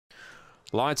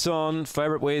Lights on,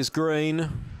 favourite wears green,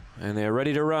 and they're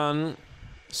ready to run.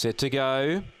 Set to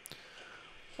go.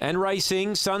 And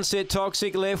racing, Sunset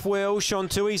Toxic left wheel.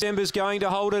 Shontui's Ember's going to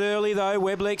hold it early though.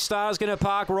 Weblex Star's going to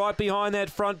park right behind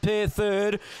that front pair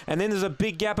third. And then there's a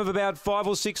big gap of about 5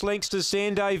 or 6 lengths to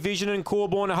Sanday Vision and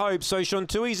Corborn Hope. So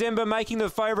Shontui's Ember making the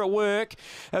favourite work.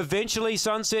 Eventually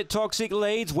Sunset Toxic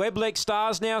leads. Weblex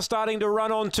Star's now starting to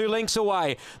run on 2 lengths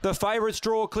away. The favourites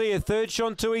draw clear. Third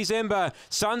Shontui's Ember.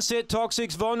 Sunset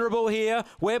Toxic's vulnerable here.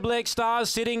 Weblex Star's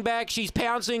sitting back. She's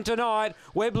pouncing tonight.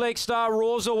 Weblex Star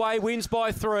roars away, wins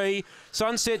by 3.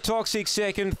 Sunset Toxic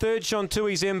second, third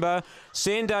Shontui's Ember,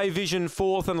 Sanday Vision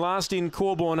fourth, and last in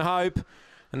Corborn Hope.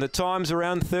 And the time's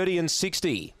around 30 and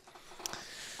 60.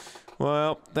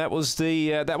 Well, that was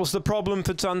the problem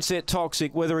for Sunset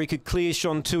Toxic, whether he could clear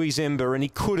Shontui's Ember, and he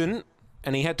couldn't,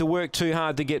 and he had to work too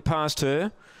hard to get past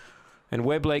her. And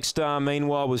Weblex Star,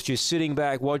 meanwhile, was just sitting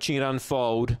back watching it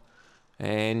unfold.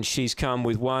 And she's come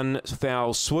with one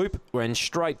foul swoop, ran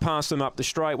straight past them up the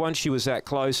straight. Once she was that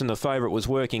close and the favourite was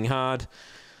working hard,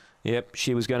 yep,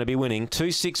 she was going to be winning.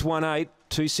 2-6-1-8,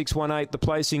 2-6-1-8, the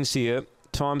placings here.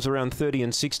 Times around 30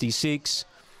 and 66,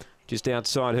 just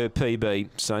outside her PB.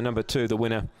 So number 2, the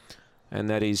winner, and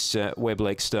that is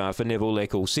Weblex Star for Neville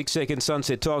Leckel. 6 seconds,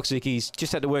 Sunset Toxic. He's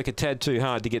just had to work a tad too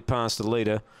hard to get past the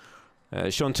leader.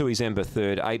 Shontui's Ember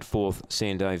third, 8 fourth,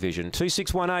 Sanday Vision.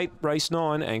 2-6-1-8, race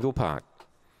 9, Angle Park.